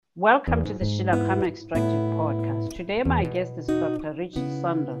Welcome to the Sheila Kama Extractive Podcast. Today, my guest is Dr. Richard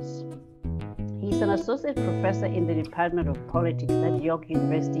Saunders. He's an associate professor in the Department of Politics at York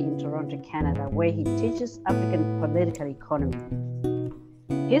University in Toronto, Canada, where he teaches African political economy.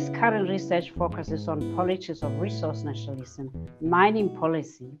 His current research focuses on politics of resource nationalism, mining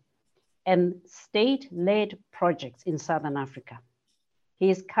policy, and state-led projects in Southern Africa. He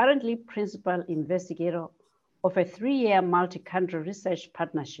is currently principal investigator of a 3-year multi-country research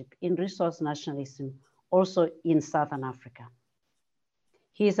partnership in resource nationalism, also in Southern Africa.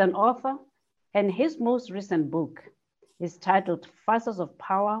 He is an author, and his most recent book is titled Facets of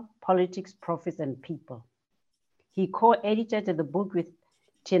Power, Politics, Profits, and People. He co-edited the book with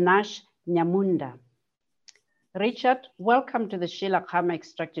Tinashe Nyamunda. Richard, welcome to the Sheila Kama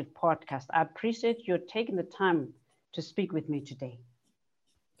Extractive Podcast. I appreciate you taking the time to speak with me today.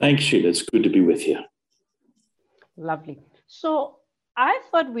 Thanks, Sheila. It's good to be with you. Lovely. So I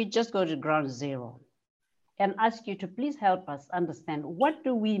thought we'd just go to ground zero and ask you to please help us understand, what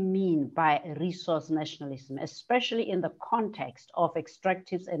do we mean by resource nationalism, especially in the context of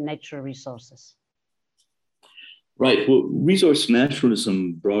extractives and natural resources? Right. Well, resource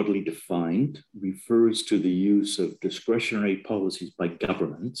nationalism, broadly defined, refers to the use of discretionary policies by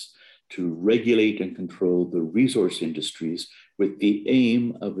governments to regulate and control the resource industries with the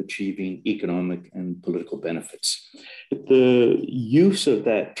aim of achieving economic and political benefits. The use of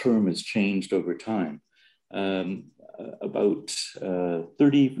that term has changed over time. About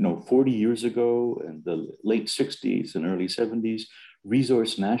 40 years ago, in the late 60s and early 70s,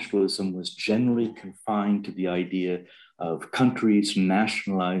 resource nationalism was generally confined to the idea of countries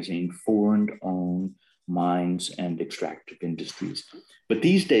nationalizing foreign-owned mines and extractive industries. But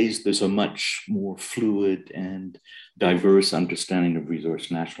these days, there's a much more fluid and diverse understanding of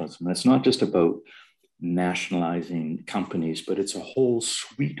resource nationalism. It's not just about nationalizing companies, but it's a whole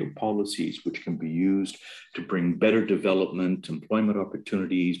suite of policies which can be used to bring better development, employment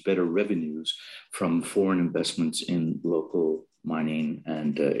opportunities, better revenues from foreign investments in local mining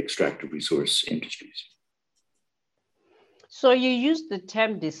and extractive resource industries. So you used the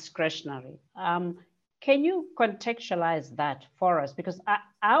term discretionary. Can you contextualize that for us? Because I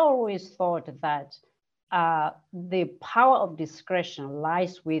always thought that the power of discretion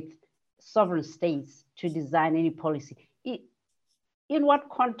lies with sovereign states to design any policy. In what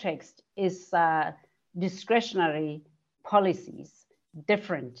context is discretionary policies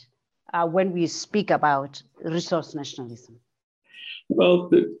different when we speak about resource nationalism? Well,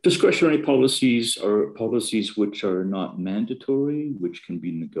 the discretionary policies are policies which are not mandatory, which can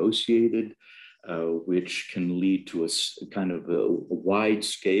be negotiated, which can lead to a kind of a wide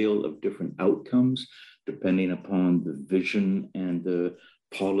scale of different outcomes, depending upon the vision and the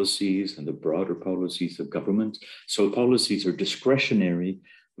policies and the broader policies of government. So policies are discretionary,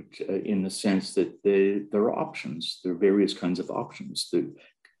 which, in the sense that there are options. There are various kinds of options. The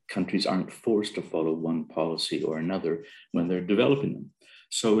countries aren't forced to follow one policy or another when they're developing them.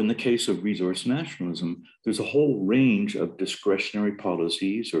 So in the case of resource nationalism, there's a whole range of discretionary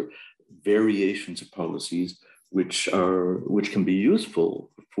policies or variations of policies which can be useful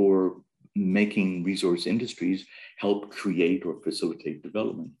for making resource industries help create or facilitate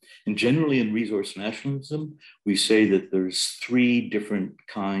development. And generally in resource nationalism, we say that there's 3 different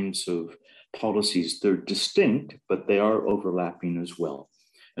kinds of policies. They're distinct, but they are overlapping as well.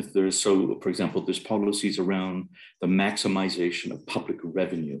 So, for example, there's policies around the maximization of public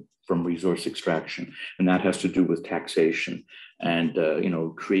revenue from resource extraction, and that has to do with taxation and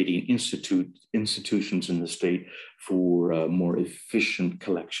creating institutions in the state for more efficient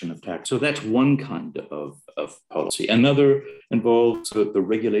collection of tax. So that's one kind of policy. Another involves the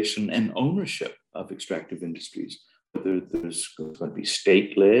regulation and ownership of extractive industries, whether there's going to be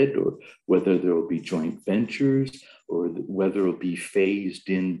state-led or whether there will be joint ventures or whether it will be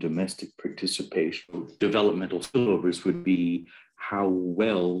phased-in domestic participation. Developmental spillovers would be how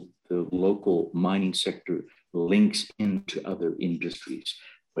well the local mining sector links into other industries,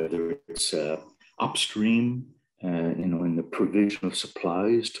 whether it's upstream, in the provision of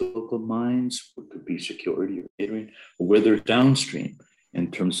supplies to local mines, what could be security or catering, or whether downstream in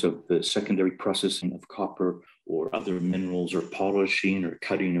terms of the secondary processing of copper or other minerals or polishing or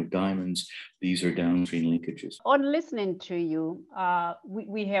cutting of diamonds. These are downstream linkages. On listening to you,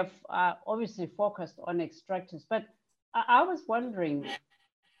 we have obviously focused on extractives, but I was wondering,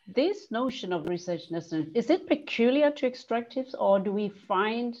 this notion of research nationalism, is it peculiar to extractives, or do we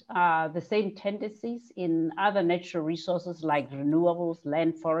find the same tendencies in other natural resources like renewables,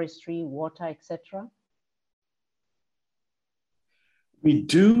 land forestry, water, etc.? We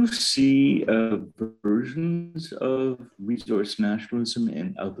do see versions of resource nationalism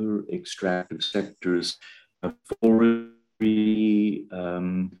in other extractive sectors, forestry,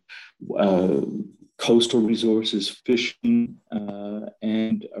 coastal resources, fishing,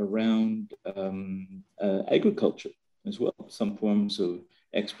 and around agriculture as well, some forms of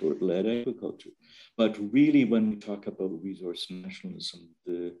export-led agriculture. But really, when we talk about resource nationalism,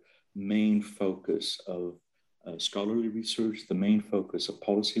 the main focus of scholarly research, the main focus of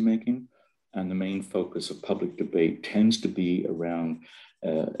policymaking, and the main focus of public debate tends to be around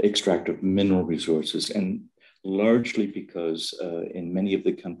extractive mineral resources, and largely because in many of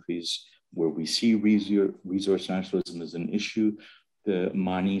the countries where we see resource nationalism as an issue, the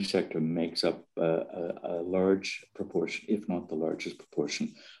mining sector makes up a large proportion, if not the largest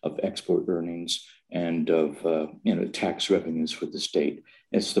proportion, of export earnings and of tax revenues for the state.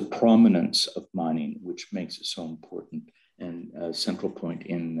 It's the prominence of mining which makes it so important and a central point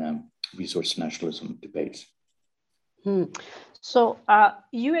in resource nationalism debates. So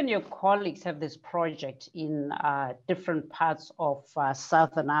you and your colleagues have this project in different parts of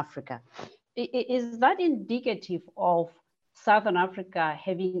Southern Africa. Is that indicative of Southern Africa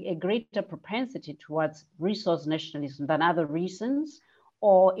having a greater propensity towards resource nationalism than other regions?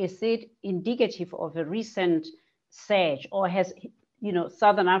 Or is it indicative of a recent surge? Or has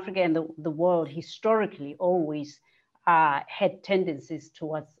Southern Africa and the world historically always had tendencies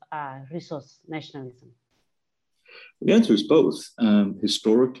towards resource nationalism? The answer is both.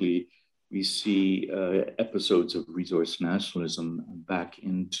 Historically, we see episodes of resource nationalism back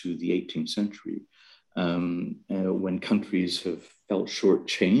into the 18th century, when countries have felt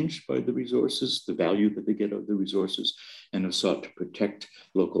shortchanged by the resources, the value that they get out of the resources, and have sought to protect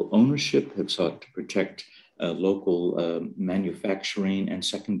local ownership, have sought to protect local manufacturing and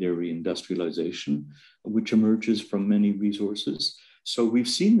secondary industrialization, which emerges from many resources. So we've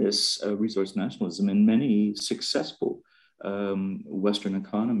seen this resource nationalism in many successful Western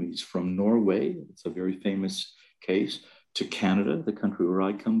economies, from Norway, it's a very famous case, to Canada, the country where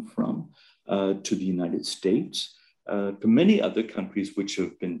I come from, to the United States, to many other countries which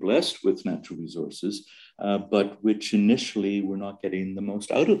have been blessed with natural resources, but which initially were not getting the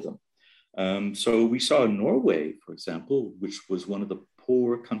most out of them. So we saw Norway, for example, which was one of the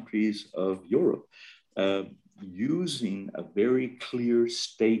poor countries of Europe, using a very clear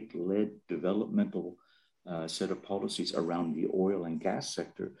state-led developmental set of policies around the oil and gas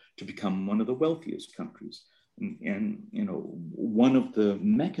sector to become one of the wealthiest countries. And one of the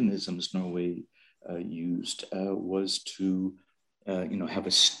mechanisms Norway used was to have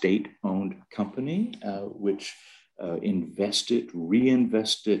a state-owned company which reinvested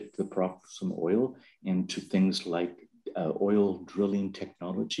the profits from oil into things like oil drilling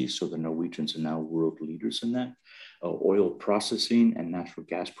technology. So the Norwegians are now world leaders in that. Oil processing and natural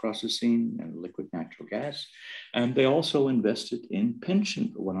gas processing and liquid natural gas. And they also invested in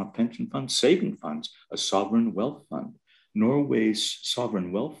saving funds, a sovereign wealth fund. Norway's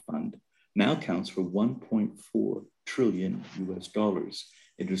sovereign wealth fund now counts for 1.4 trillion US dollars.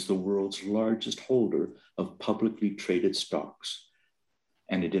 It is the world's largest holder of publicly traded stocks.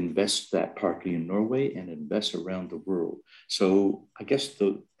 And it invests that partly in Norway and invests around the world. So I guess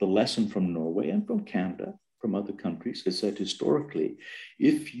the lesson from Norway and from Canada, from other countries, is that historically,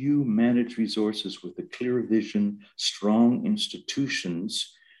 if you manage resources with a clear vision, strong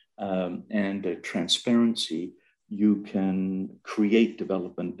institutions, and transparency, you can create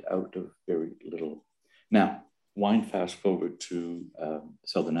development out of very little. Now, fast forward to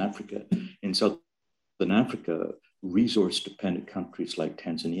Southern Africa. In Southern Africa, resource-dependent countries like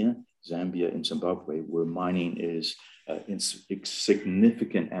Tanzania, Zambia, and Zimbabwe, where mining is a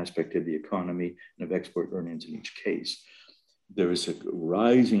significant aspect of the economy and of export earnings in each case. There is a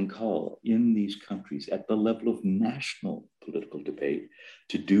rising call in these countries at the level of national political debate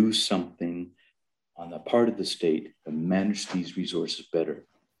to do something on the part of the state to manage these resources better.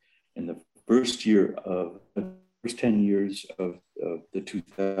 In the first 10 years of the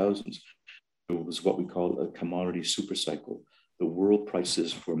 2000s, it was what we call a commodity supercycle. The world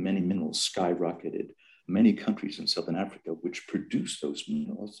prices for many minerals skyrocketed. Many countries in Southern Africa, which produce those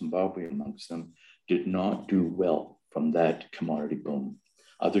minerals, Zimbabwe amongst them, did not do well from that commodity boom.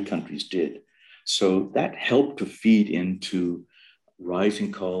 Other countries did. So that helped to feed into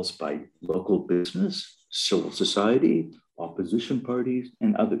rising calls by local business, civil society, opposition parties,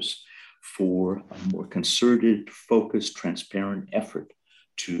 and others for a more concerted, focused, transparent effort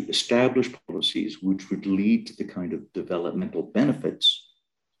to establish policies which would lead to the kind of developmental benefits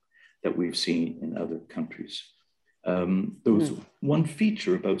that we've seen in other countries. There was one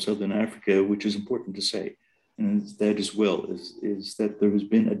feature about Southern Africa which is important to say, and that as well, is that there has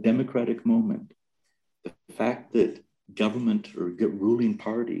been a democratic moment. The fact that government or ruling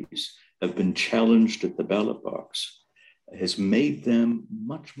parties have been challenged at the ballot box has made them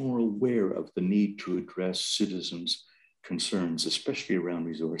much more aware of the need to address citizens' concerns, especially around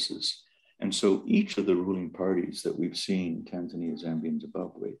resources. And so each of the ruling parties that we've seen, Tanzania, Zambia, and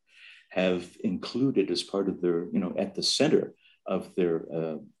Zimbabwe, have included as part of their, at the center of their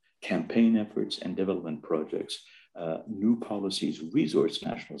campaign efforts and development projects, new policies, resource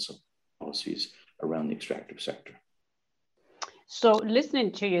nationalism policies around the extractive sector. So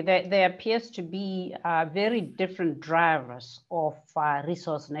listening to you, there appears to be very different drivers of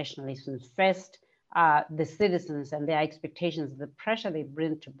resource nationalism. First, the citizens and their expectations, the pressure they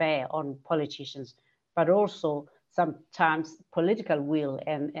bring to bear on politicians, but also sometimes political will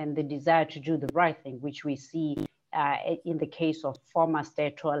and the desire to do the right thing, which we see in the case of former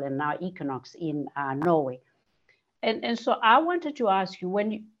Statoil and now Equinox in Norway. And so I wanted to ask you,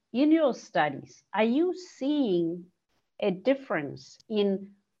 in your studies, are you seeing a difference in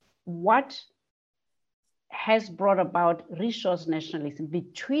what has brought about resource nationalism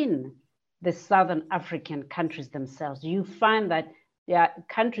between the Southern African countries themselves? Do you find that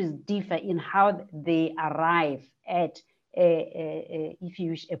countries differ in how they arrive at, if you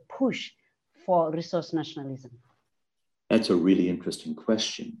wish, a push for resource nationalism? That's a really interesting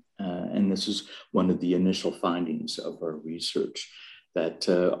question. And this is one of the initial findings of our research, that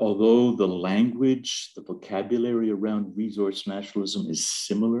although the language, the vocabulary around resource nationalism is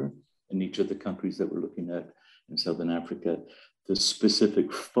similar in each of the countries that we're looking at in Southern Africa, the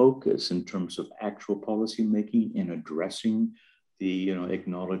specific focus in terms of actual policy making in addressing the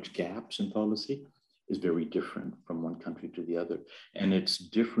acknowledged gaps in policy is very different from one country to the other. And it's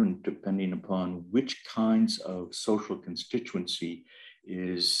different depending upon which kinds of social constituency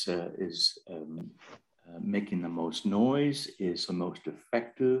is making the most noise, is the most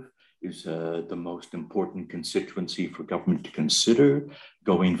effective, is the most important constituency for government to consider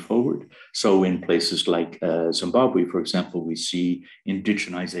going forward. So in places like Zimbabwe, for example, we see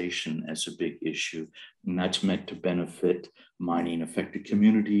indigenization as a big issue, and that's meant to benefit mining affected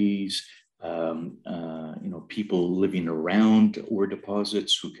communities, people living around ore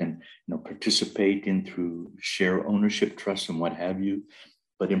deposits who can participate in through share ownership trusts and what have you.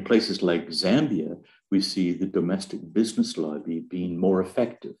 But in places like Zambia, we see the domestic business lobby being more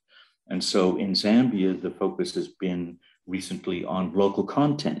effective. And so in Zambia, the focus has been recently on local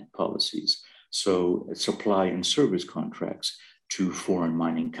content policies. So supply and service contracts to foreign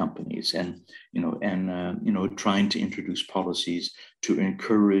mining companies and trying to introduce policies to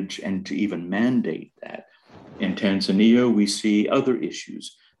encourage and to even mandate that. In Tanzania, we see other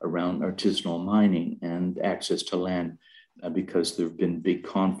issues around artisanal mining and access to land, because there have been big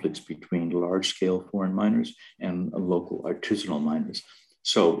conflicts between large-scale foreign miners and local artisanal miners.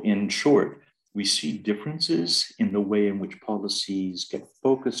 So in short, we see differences in the way in which policies get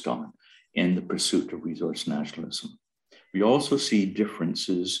focused on in the pursuit of resource nationalism. We also see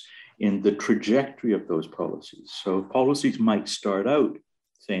differences in the trajectory of those policies. So policies might start out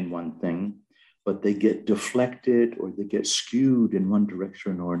saying one thing, but they get deflected or they get skewed in one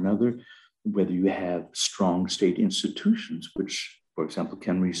direction or another, whether you have strong state institutions, which, for example,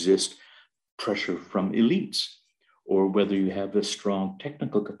 can resist pressure from elites, or whether you have a strong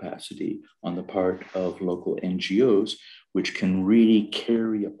technical capacity on the part of local NGOs, which can really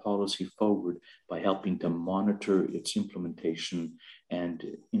carry a policy forward by helping to monitor its implementation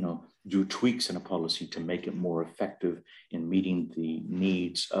and do tweaks in a policy to make it more effective in meeting the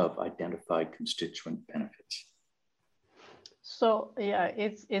needs of identified constituent benefits. So yeah,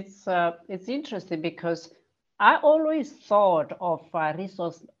 it's interesting because I always thought of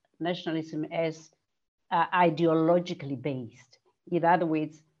resource nationalism as ideologically based. In other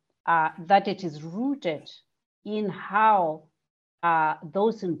words, that it is rooted in how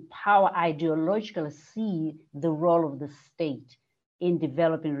those in power ideologically see the role of the state in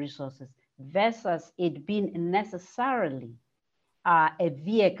developing resources, versus it being necessarily a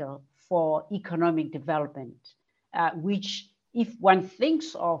vehicle for economic development, which, if one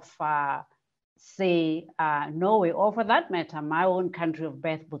thinks of, say, Norway, or for that matter, my own country of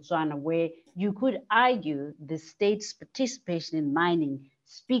birth, Botswana, where you could argue the state's participation in mining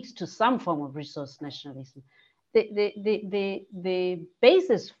speaks to some form of resource nationalism. The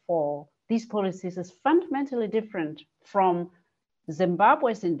basis for these policies is fundamentally different from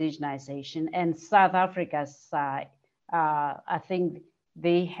Zimbabwe's indigenization and South Africa's. I think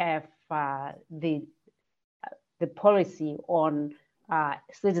they have the policy on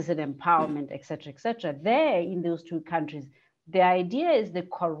citizen empowerment, et cetera, et cetera. There, in those two countries, the idea is the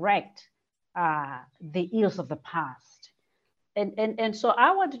correct the ills of the past. And so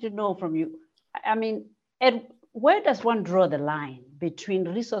I wanted to know from you, I mean, where does one draw the line between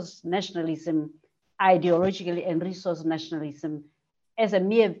resource nationalism ideologically and resource nationalism as a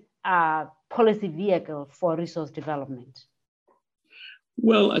mere policy vehicle for resource development?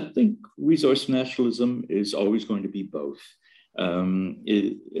 Well, I think resource nationalism is always going to be both.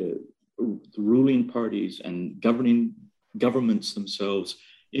 The ruling parties and governing governments themselves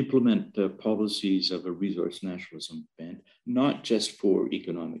implement policies of a resource nationalism bent, not just for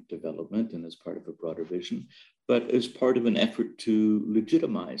economic development and as part of a broader vision, but as part of an effort to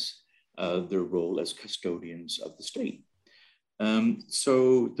legitimize their role as custodians of the state.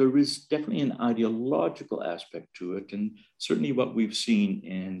 So there is definitely an ideological aspect to it. And certainly what we've seen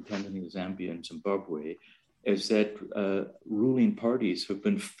in Tanzania, Zambia, and Zimbabwe is that ruling parties have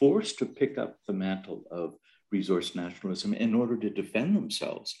been forced to pick up the mantle of resource nationalism in order to defend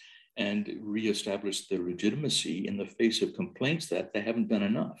themselves and reestablish their legitimacy in the face of complaints that they haven't done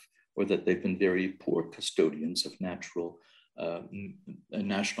enough, or that they've been very poor custodians of national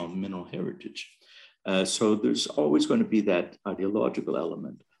mineral heritage. So there's always going to be that ideological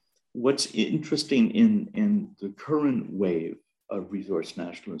element. What's interesting in the current wave of resource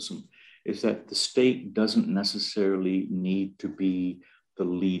nationalism is that the state doesn't necessarily need to be the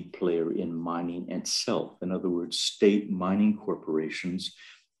lead player in mining itself. In other words, state mining corporations,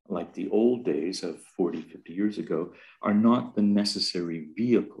 like the old days of 40, 50 years ago, are not the necessary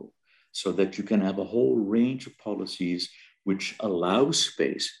vehicle, so that you can have a whole range of policies which allow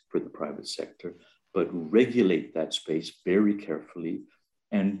space for the private sector, but regulate that space very carefully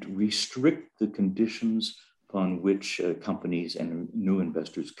and restrict the conditions upon which companies and new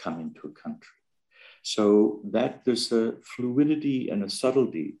investors come into a country. So that there's a fluidity and a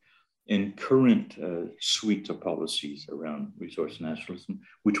subtlety in current suite of policies around resource nationalism,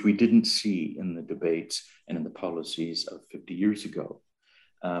 which we didn't see in the debates and in the policies of 50 years ago.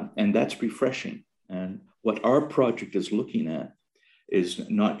 And that's refreshing. And what our project is looking at is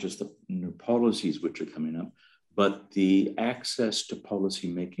not just the new policies which are coming up, but the access to policy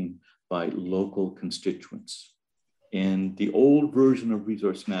making by local constituents. In the old version of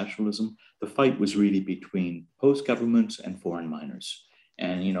resource nationalism, the fight was really between host governments and foreign miners,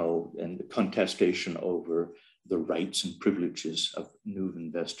 and and the contestation over the rights and privileges of new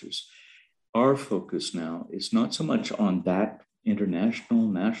investors. Our focus now is not so much on that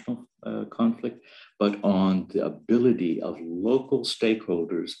national conflict, but on the ability of local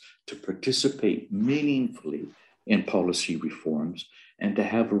stakeholders to participate meaningfully in policy reforms and to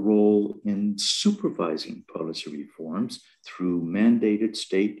have a role in supervising policy reforms through mandated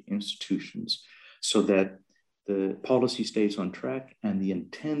state institutions, so that the policy stays on track and the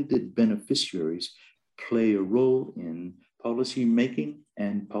intended beneficiaries play a role in policy making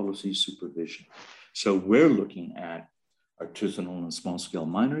and policy supervision. So we're looking at artisanal and small-scale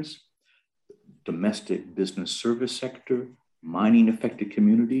miners, domestic business service sector, mining affected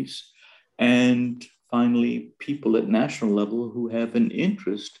communities, and finally, people at national level who have an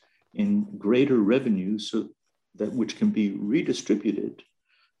interest in greater revenues which can be redistributed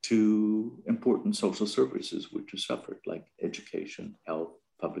to important social services which have suffered, like education, health,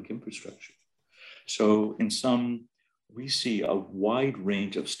 public infrastructure. So in sum, we see a wide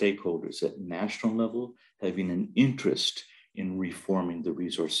range of stakeholders at national level having an interest in reforming the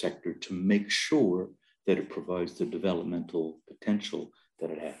resource sector to make sure that it provides the developmental potential that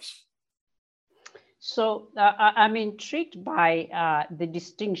it has. So I'm intrigued by the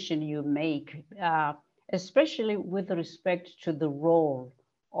distinction you make, especially with respect to the role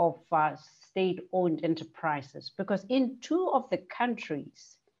of state-owned enterprises, because in two of the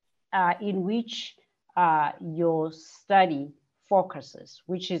countries in which your study focuses,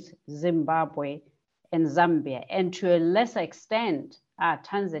 which is Zimbabwe and Zambia, and to a lesser extent,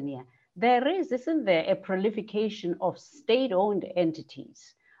 Tanzania, isn't there a proliferation of state-owned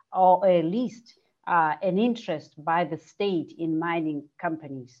entities, or at least an interest by the state in mining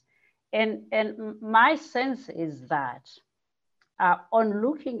companies? And my sense is that on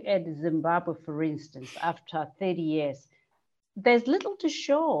looking at Zimbabwe, for instance, after 30 years, there's little to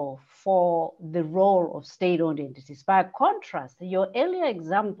show for the role of state-owned entities. By contrast, your earlier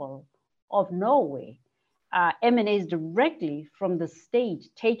example of Norway emanates directly from the state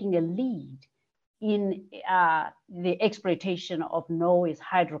taking a lead in the exploitation of Norway's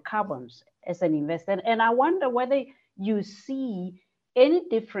hydrocarbons as an investor. And I wonder whether you see any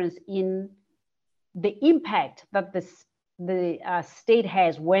difference in the impact that the state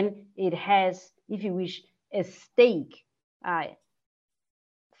has when it has, if you wish, a stake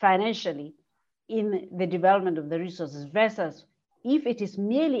financially in the development of the resources versus if it is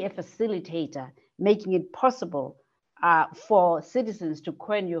merely a facilitator, making it possible for citizens, to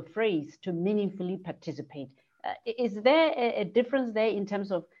coin your phrase, to meaningfully participate. Is there a difference there in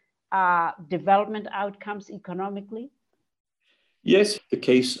terms of development outcomes economically? Yes, the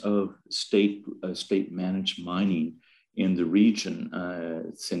case of state-managed mining in the region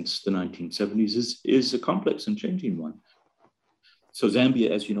since the 1970s is a complex and changing one. So Zambia,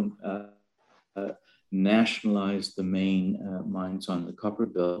 as you know, nationalized the main mines on the copper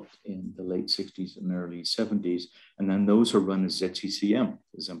belt in the late 60s and early 70s, and then those are run as ZCCM,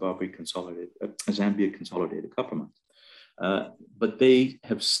 Zambia Consolidated Copper Mines. But they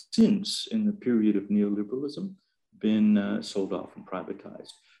have since, in the period of neoliberalism, been sold off and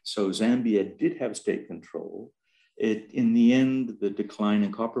privatized. So Zambia did have state control. In the end, the decline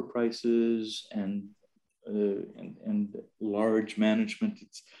in copper prices and large management,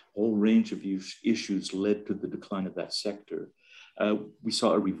 its whole range of issues led to the decline of that sector. We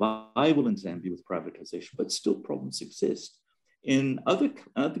saw a revival in Zambia with privatization, but still problems exist. In other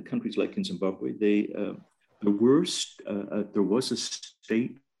countries, like in Zimbabwe, there was a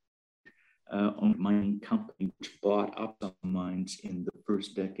state owned mining company which bought up some mines in the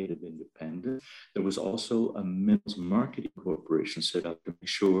first decade of independence. There was also a minerals marketing corporation set up to make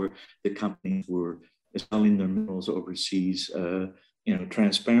sure the companies were selling their minerals overseas,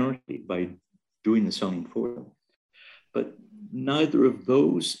 transparently by doing the selling for them. But neither of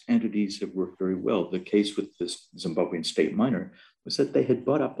those entities have worked very well. The case with this Zimbabwean state miner was that they had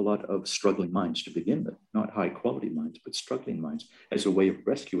bought up a lot of struggling mines to begin with, not high quality mines, but struggling mines as a way of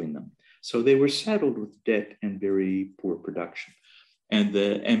rescuing them. So they were saddled with debt and very poor production. And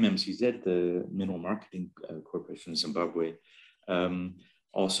the MMCZ, the Mineral Marketing Corporation of Zimbabwe,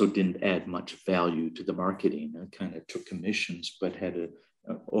 also didn't add much value to the marketing. It kind of took commissions, but had an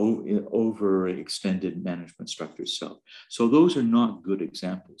overextended management structure itself. So those are not good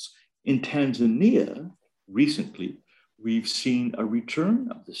examples. In Tanzania, recently, we've seen a return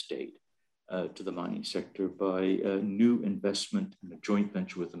of the state to the mining sector by a new investment in a joint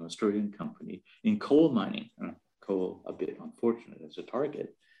venture with an Australian company in coal mining. Coal, a bit unfortunate as a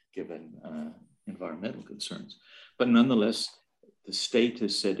target, given environmental concerns. But nonetheless, the state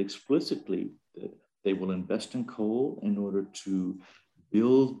has said explicitly that they will invest in coal in order to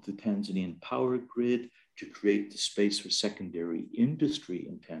build the Tanzanian power grid, to create the space for secondary industry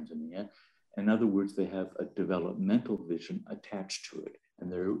in Tanzania. In other words, they have a developmental vision attached to it.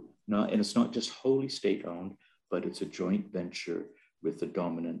 And it's not just wholly state-owned, but it's a joint venture with a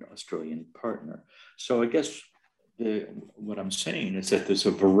dominant Australian partner. So I guess what I'm saying is that there's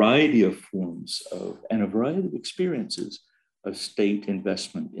a variety of forms and a variety of experiences of state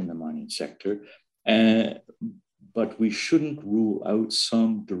investment in the mining sector. But we shouldn't rule out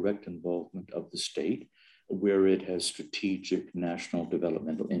some direct involvement of the state where it has strategic national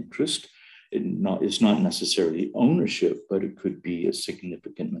developmental interest. It's not necessarily ownership, but it could be a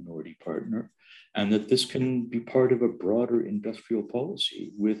significant minority partner, and that this can be part of a broader industrial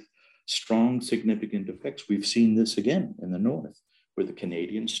policy with strong, significant effects. We've seen this again in the North, where the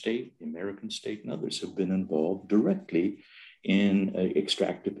Canadian state, the American state, and others have been involved directly in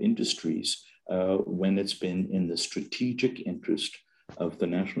extractive industries when it's been in the strategic interest of the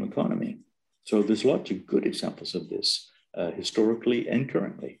national economy. So there's lots of good examples of this historically and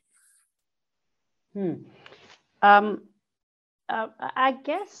currently. I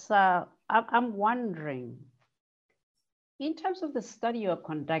guess I'm wondering, in terms of the study you're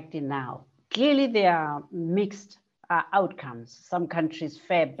conducting now, clearly there are mixed outcomes. Some countries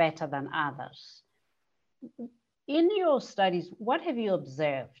fare better than others. In your studies, what have you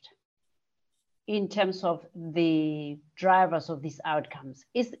observed in terms of the drivers of these outcomes?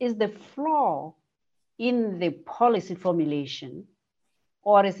 Is the flaw in the policy formulation,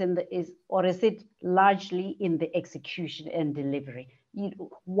 or is it largely in the execution and delivery?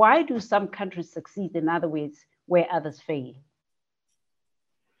 Why do some countries succeed in other ways where others fail?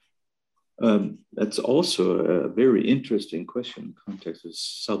 That's also a very interesting question in the context of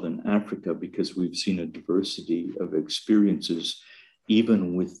Southern Africa, because we've seen a diversity of experiences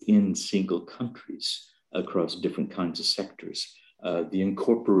even within single countries across different kinds of sectors. The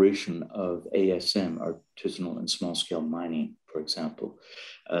incorporation of ASM, artisanal and small scale mining, for example,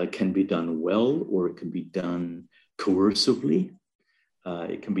 can be done well, or it can be done coercively.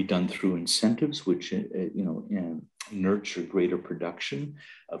 It can be done through incentives, which nurture greater production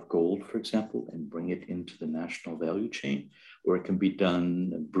of gold, for example, and bring it into the national value chain, or it can be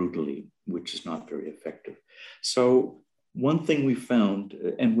done brutally, which is not very effective. So one thing we found,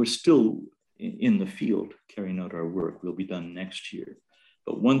 and we're still in the field carrying out our work, will be done next year.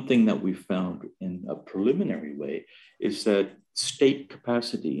 But one thing that we found in a preliminary way is that state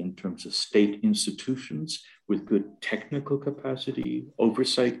capacity, in terms of state institutions with good technical capacity,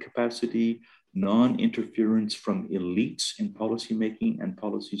 oversight capacity, non-interference from elites in policymaking and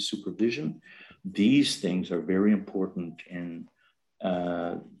policy supervision. These things are very important in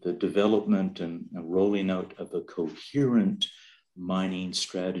the development and rolling out of a coherent mining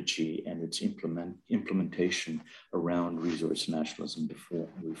strategy and its implementation around resource nationalism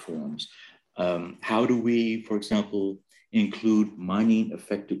reforms. How do we, for example, include mining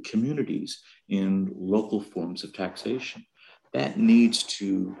affected communities in local forms of taxation? That needs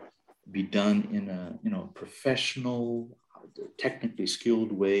to be done in a professional, technically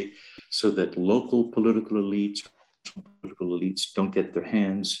skilled way, so that local political elites don't get their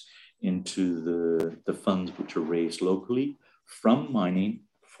hands into the funds which are raised locally from mining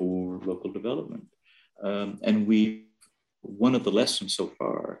for local development. And one of the lessons so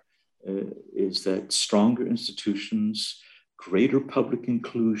far is that stronger institutions, greater public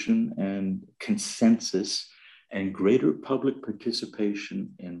inclusion and consensus, and greater public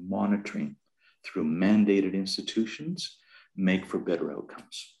participation in monitoring through mandated institutions make for better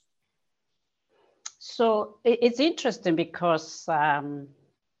outcomes. So it's interesting because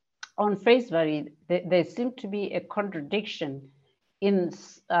on face value, there seemed to be a contradiction in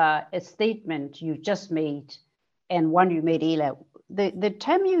a statement you just made and one you made earlier. The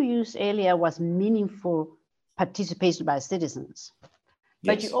term you used earlier was meaningful participation by citizens.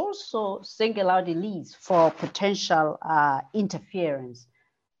 But yes, you also single out elites for potential interference.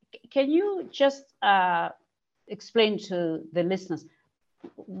 Can you just explain to the listeners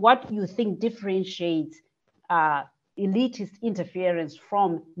what you think differentiates elitist interference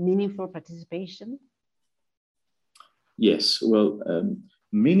from meaningful participation? Yes, well,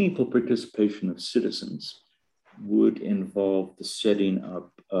 meaningful participation of citizens would involve the setting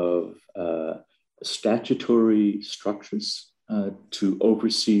up of statutory structures to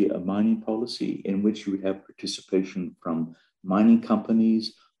oversee a mining policy in which you would have participation from mining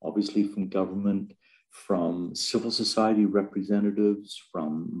companies, obviously from government, from civil society representatives,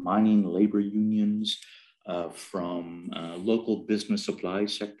 from mining labor unions, from local business supply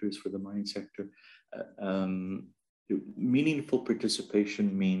sectors for the mining sector. Meaningful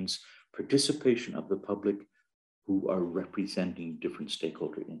participation means participation of the public who are representing different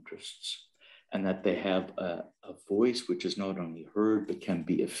stakeholder interests, and that they have a voice which is not only heard, but can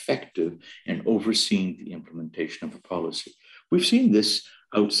be effective in overseeing the implementation of a policy. We've seen this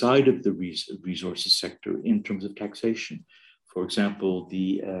outside of the resources sector in terms of taxation. For example,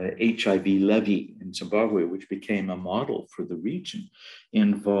 the HIV levy in Zimbabwe, which became a model for the region,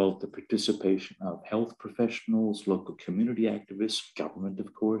 involved the participation of health professionals, local community activists, government,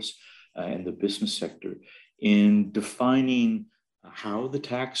 of course, and the business sector in defining how the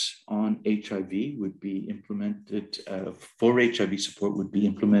tax on HIV would be implemented, for HIV support would be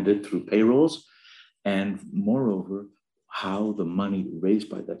implemented through payrolls, and moreover, how the money raised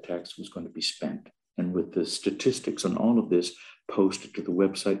by that tax was going to be spent. And with the statistics on all of this posted to the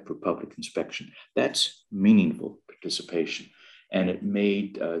website for public inspection. That's meaningful participation. And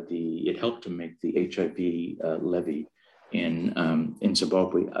it helped to make the HIV levy in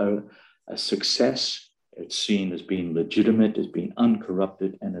Zimbabwe a success. It's seen as being legitimate, as being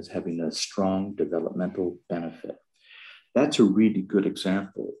uncorrupted, and as having a strong developmental benefit. That's a really good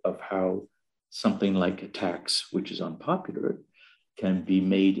example of how something like a tax, which is unpopular, can be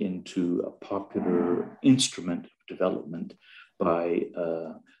made into a popular instrument of development by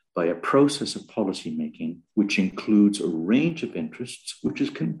a process of policymaking, which includes a range of interests, which is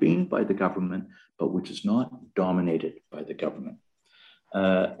convened by the government, but which is not dominated by the government.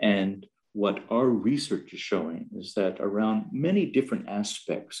 And what our research is showing is that around many different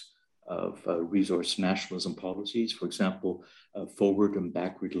aspects of resource nationalism policies, for example, forward and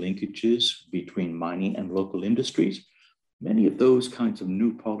backward linkages between mining and local industries, many of those kinds of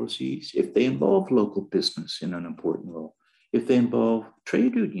new policies, if they involve local business in an important role, if they involve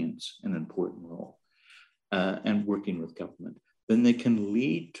trade unions in an important role, and working with government, then they can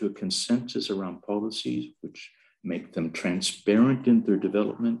lead to a consensus around policies which make them transparent in their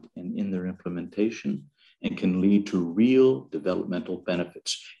development and in their implementation, and can lead to real developmental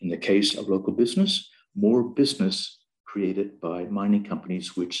benefits. In the case of local business, more business created by mining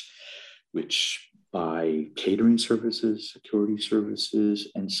companies, which buy catering services, security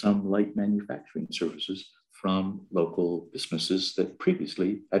services, and some light manufacturing services from local businesses that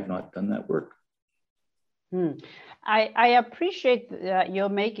previously had not done that work. I appreciate you're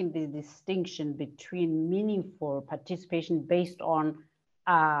making the distinction between meaningful participation based on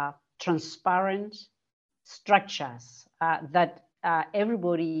transparent structures that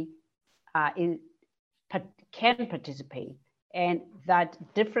everybody can participate, and that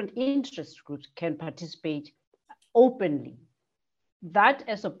different interest groups can participate openly. That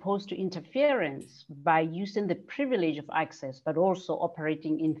as opposed to interference by using the privilege of access, but also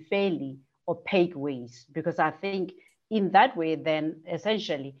operating in fairly opaque ways. Because I think in that way, then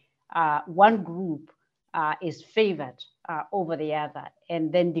essentially one group is favored over the other,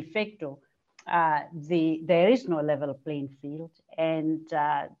 and then de facto, there is no level playing field, and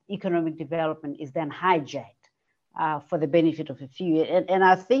economic development is then hijacked for the benefit of a few. And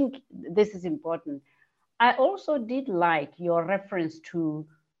I think this is important. I also did like your reference to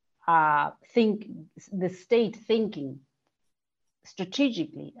the state thinking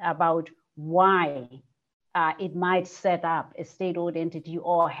strategically about why it might set up a state-owned entity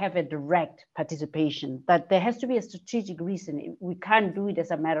or have a direct participation. That there has to be a strategic reason. We can't do it as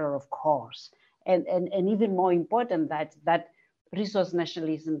a matter of course. And even more important, that resource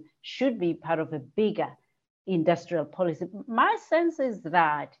nationalism should be part of a bigger industrial policy. My sense is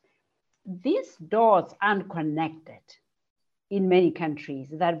that these dots aren't connected in many countries,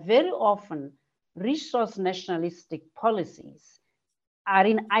 that very often resource nationalistic policies are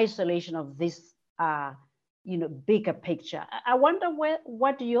in isolation of this bigger picture. I wonder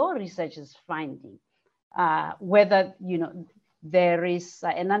what your research is finding, whether there is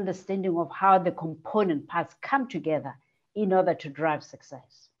an understanding of how the component parts come together in order to drive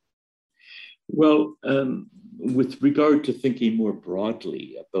success. Well, with regard to thinking more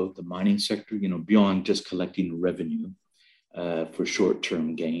broadly about the mining sector, beyond just collecting revenue for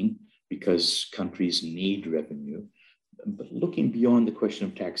short-term gain, because countries need revenue, but looking beyond the question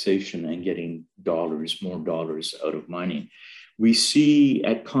of taxation and getting more dollars out of mining, we see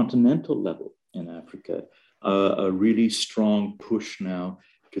at continental level in Africa a really strong push now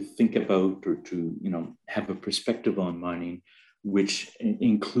to think about or to have a perspective on mining, which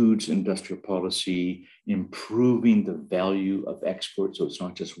includes industrial policy, improving the value of exports. So it's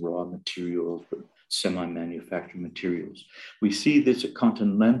not just raw materials, but semi-manufactured materials. We see this at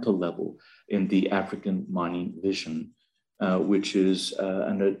continental level in the African Mining Vision, which is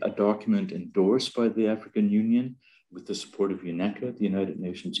a document endorsed by the African Union with the support of UNECA, the United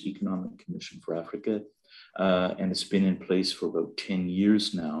Nations Economic Commission for Africa. And it's been in place for about 10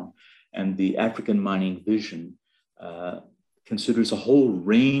 years now. And the African Mining Vision considers a whole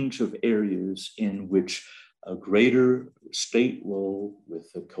range of areas in which a greater state role with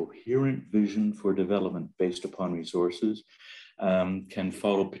a coherent vision for development based upon resources can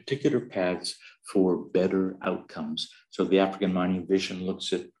follow particular paths for better outcomes. So the African Mining Vision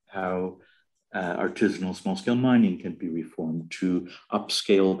looks at how artisanal small-scale mining can be reformed to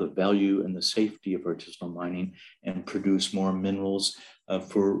upscale the value and the safety of artisanal mining and produce more minerals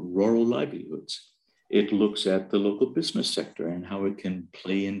for rural livelihoods. It looks at the local business sector and how it can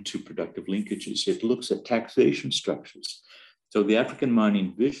play into productive linkages. It looks at taxation structures. So the African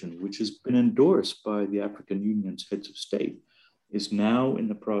Mining Vision, which has been endorsed by the African Union's heads of state, is now in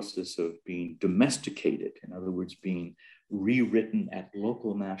the process of being domesticated, in other words, being rewritten at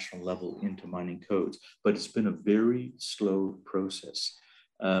local national level into mining codes. But it's been a very slow process.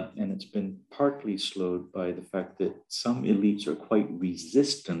 And it's been partly slowed by the fact that some elites are quite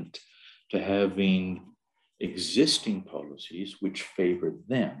resistant to having existing policies which favor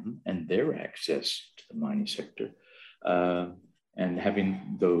them and their access to the mining sector, and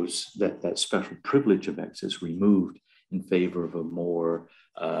having that special privilege of access removed in favor of a more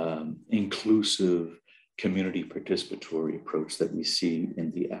inclusive, community participatory approach that we see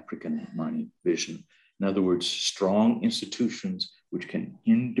in the African Mining Vision. In other words, strong institutions which can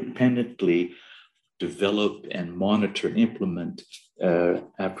independently develop and monitor and implement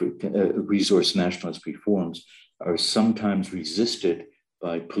resource nationalist reforms are sometimes resisted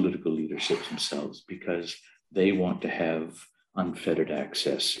by political leaderships themselves because they want to have unfettered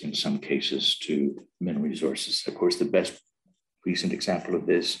access in some cases to mineral resources. Of course, the best recent example of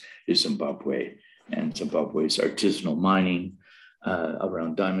this is Zimbabwe and Zimbabwe's artisanal mining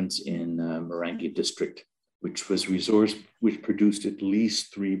around diamonds in Marangi district, which produced at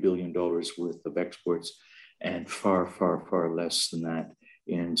least $3 billion worth of exports and far, far, far less than that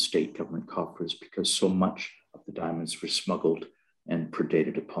in state government coffers because so much of the diamonds were smuggled and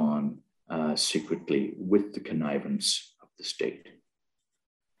predated upon secretly with the connivance of the state.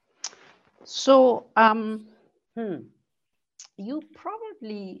 So you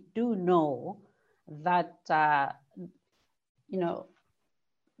probably do know that,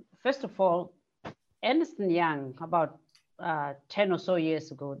 first of all, Ernst & Young, about 10 or so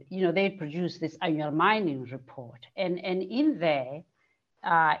years ago, they produced this annual mining report. And in there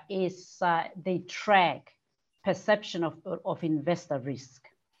they track perception of investor risk.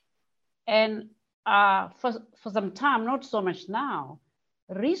 And for some time, not so much now,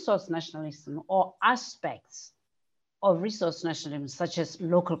 resource nationalism or aspects of resource nationalism, such as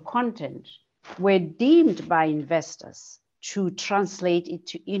local content, were deemed by investors to translate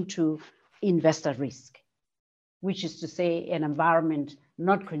it into investor risk, which is to say an environment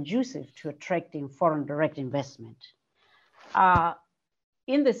not conducive to attracting foreign direct investment.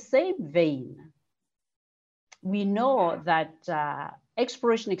 In the same vein, we know that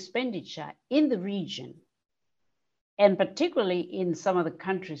exploration expenditure in the region, and particularly in some of the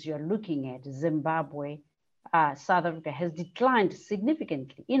countries you're looking at, Zimbabwe, South Africa, has declined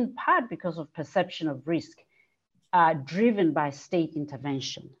significantly, in part because of perception of risk driven by state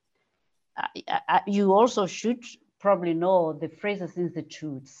intervention. You also should probably know the Fraser's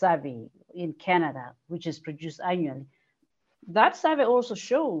Institute survey in Canada, which is produced annually. That survey also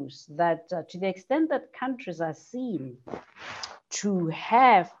shows that to the extent that countries are seen to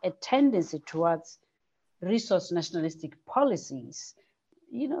have a tendency towards resource nationalistic policies,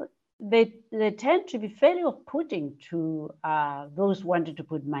 they tend to be fairly off-putting to those wanting to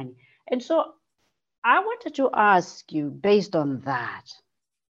put money. And so I wanted to ask you, based on that,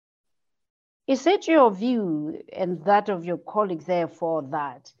 is it your view and that of your colleagues, therefore,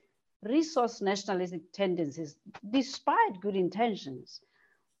 that resource nationalistic tendencies, despite good intentions,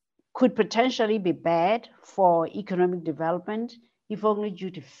 could potentially be bad for economic development, if only due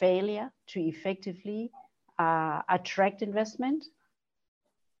to failure to effectively attract investment?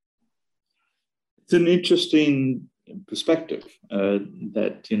 It's an interesting perspective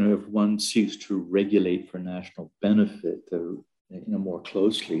that, if one seeks to regulate for national benefit, more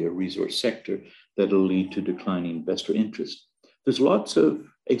closely a resource sector, that'll lead to declining investor interest. There's lots of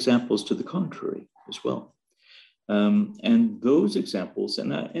examples to the contrary as well. And those examples,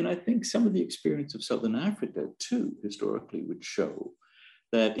 and I think some of the experience of Southern Africa too, historically, would show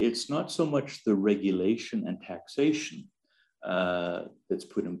that it's not so much the regulation and taxation that's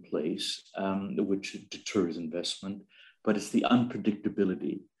put in place, which deters investment, but it's the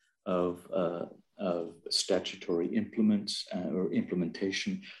unpredictability of statutory implements or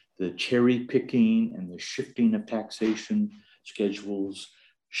implementation, the cherry picking and the shifting of taxation schedules,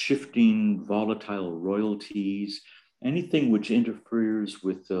 shifting volatile royalties, anything which interferes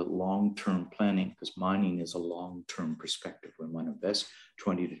with the long-term planning, because mining is a long-term perspective when one invests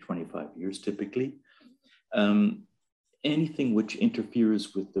 20 to 25 years typically. Anything which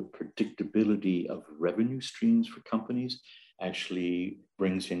interferes with the predictability of revenue streams for companies actually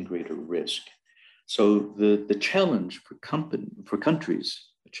brings in greater risk. So the challenge for countries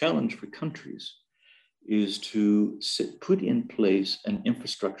is to put in place an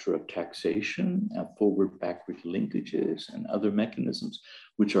infrastructure of taxation, forward-backward linkages, and other mechanisms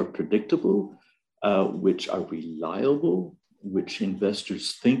which are predictable, which are reliable, which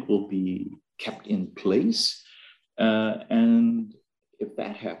investors think will be kept in place. And if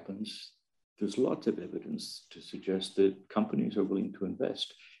that happens, there's lots of evidence to suggest that companies are willing to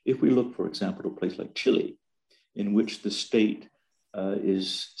invest. If we look, for example, at a place like Chile, in which the state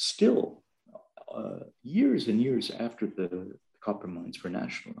is still years and years after the copper mines were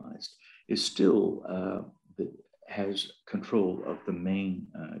nationalized, is still has control of the main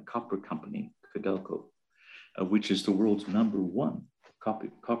copper company, Codelco, which is the world's #1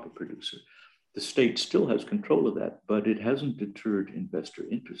 copper producer. The state still has control of that, but it hasn't deterred investor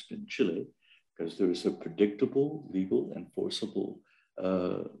interest in Chile because there's a predictable, legal, enforceable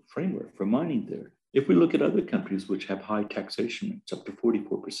framework for mining there. If we look at other countries which have high taxation rates, up to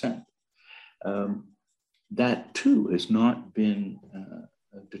 44%, that too has not been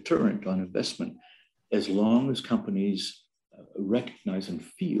a deterrent on investment, as long as companies recognize and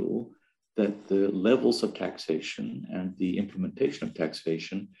feel that the levels of taxation and the implementation of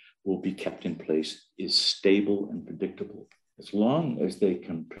taxation will be kept in place is stable and predictable. As long as they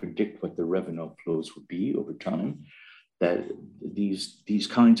can predict what the revenue flows will be over time, that these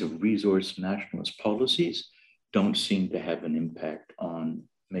kinds of resource nationalist policies don't seem to have an impact on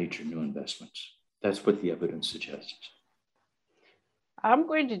major new investments. That's what the evidence suggests. I'm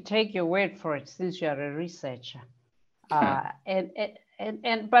going to take your word for it since you're a researcher. But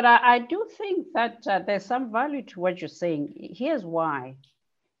I do think that there's some value to what you're saying. Here's why.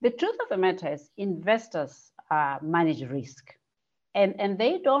 The truth of the matter is investors manage risk, and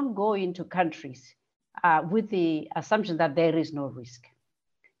they don't go into countries with the assumption that there is no risk.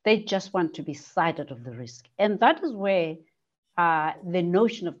 They just want to be sighted of the risk. And that is where the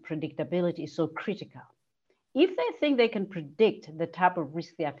notion of predictability is so critical. If they think they can predict the type of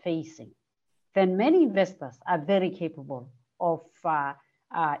risk they are facing, then many investors are very capable of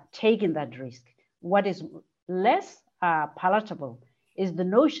taking that risk. What is less palatable is the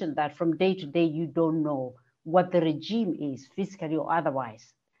notion that from day to day you don't know what the regime is, fiscally or otherwise,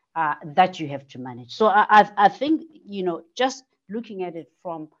 that you have to manage. So I think, just looking at it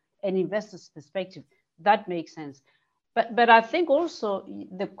from an investor's perspective, that makes sense. But I think also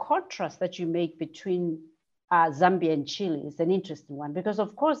the contrast that you make between Zambia and Chile is an interesting one, because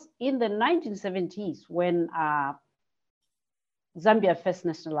of course in the 1970s, when Zambia first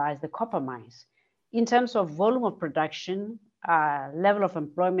nationalized the copper mines, in terms of volume of production, level of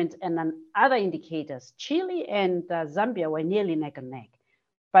employment, and other indicators, Chile and Zambia were nearly neck and neck.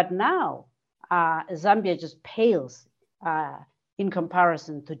 But now Zambia just pales in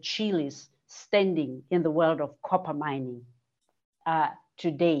comparison to Chile's standing in the world of copper mining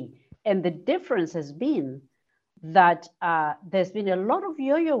today. And the difference has been that there's been a lot of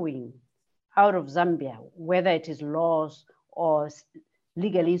yo-yoing out of Zambia, whether it is laws or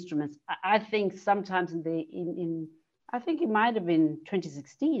legal instruments. I think sometimes I think it might have been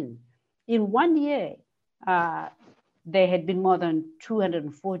 2016, in 1 year, there had been more than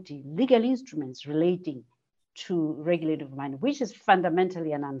 240 legal instruments relating to regulative mining, which is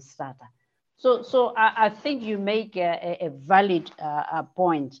fundamentally a non-starter. So I think you make a valid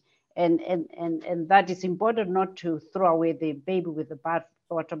point, and that is important not to throw away the baby with the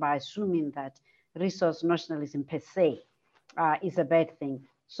bathwater by assuming that resource nationalism per se is a bad thing.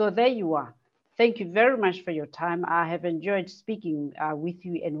 So there you are. Thank you very much for your time. I have enjoyed speaking with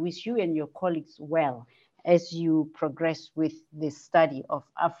you, and wish you and your colleagues well as you progress with the study of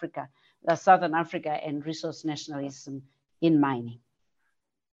Africa, Southern Africa, and resource nationalism in mining.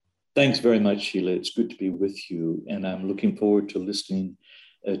 Thanks very much, Sheila. It's good to be with you, and I'm looking forward to listening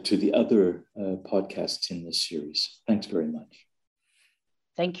to the other podcasts in this series. Thanks very much.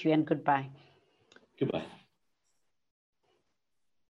 Thank you, and goodbye. Goodbye.